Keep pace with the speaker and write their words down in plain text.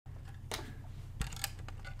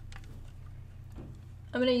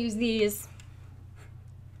I'm gonna use these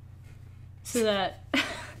so that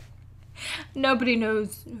nobody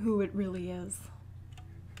knows who it really is.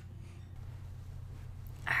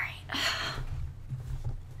 Alright.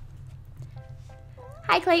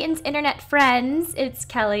 Hi Clayton's internet friends, it's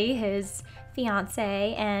Kelly, his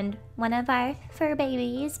fiance, and one of our fur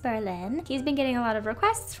babies, Berlin. He's been getting a lot of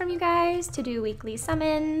requests from you guys to do weekly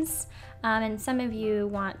summons, and some of you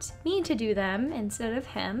want me to do them instead of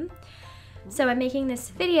him. So I'm making this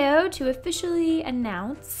video to officially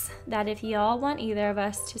announce that if y'all want either of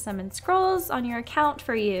us to summon scrolls on your account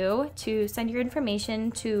for you, to send your information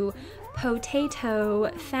to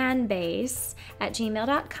potatofanbase at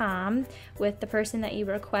gmail.com with the person that you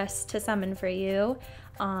request to summon for you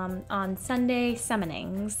on Sunday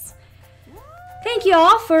summonings. Thank you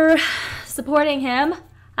all for supporting him.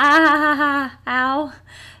 Ah, ow.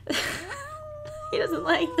 He doesn't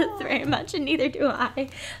like this very much, and neither do I.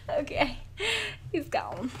 Okay, he's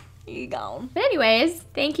gone. He's gone. But anyways,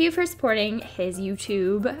 thank you for supporting his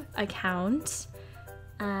YouTube account.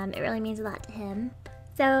 It really means a lot to him.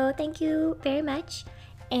 So thank you very much,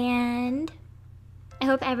 and I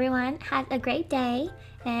hope everyone has a great day.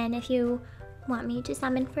 And if you want me to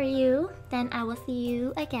summon for you, then I will see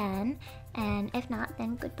you again. And if not,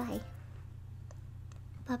 then goodbye.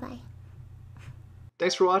 Bye-bye.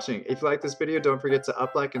 Thanks for watching. If you like this video, don't forget to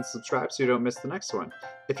like and subscribe so you don't miss the next one.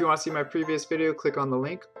 If you want to see my previous video, click on the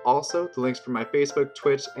link. Also, the links for my Facebook,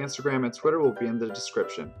 Twitch, Instagram, and Twitter will be in the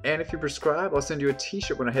description. And if you subscribe, I'll send you a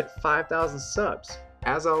t-shirt when I hit 5,000 subs.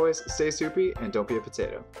 As always, stay soupy and don't be a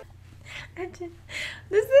potato.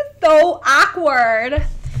 This is so awkward.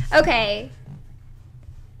 Okay.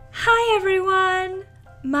 Hi everyone.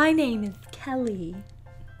 My name is Kelly.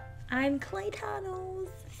 I'm Claytano's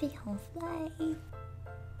fiance.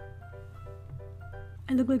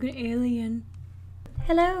 I look like an alien.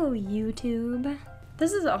 Hello, YouTube.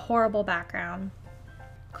 This is a horrible background.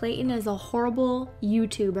 Clayton is a horrible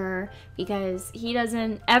YouTuber because he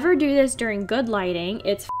doesn't ever do this during good lighting.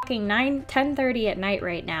 It's fucking 10:30 at night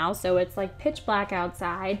right now, so it's like pitch black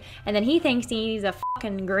outside, and then he thinks he needs a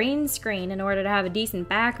fucking green screen in order to have a decent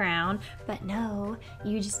background. But no,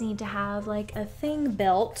 you just need to have like a thing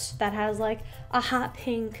built that has like a hot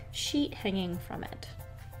pink sheet hanging from it.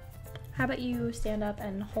 How about you stand up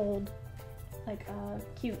and hold like a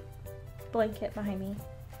cute blanket behind me?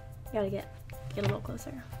 You gotta get a little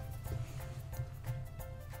closer.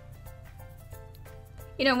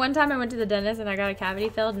 You know, one time I went to the dentist and I got a cavity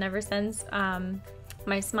filled, and ever since,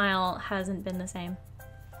 my smile hasn't been the same.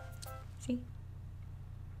 See?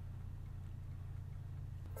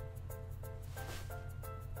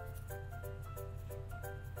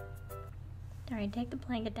 Alright, take the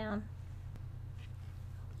blanket down.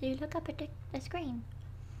 You look up at the screen.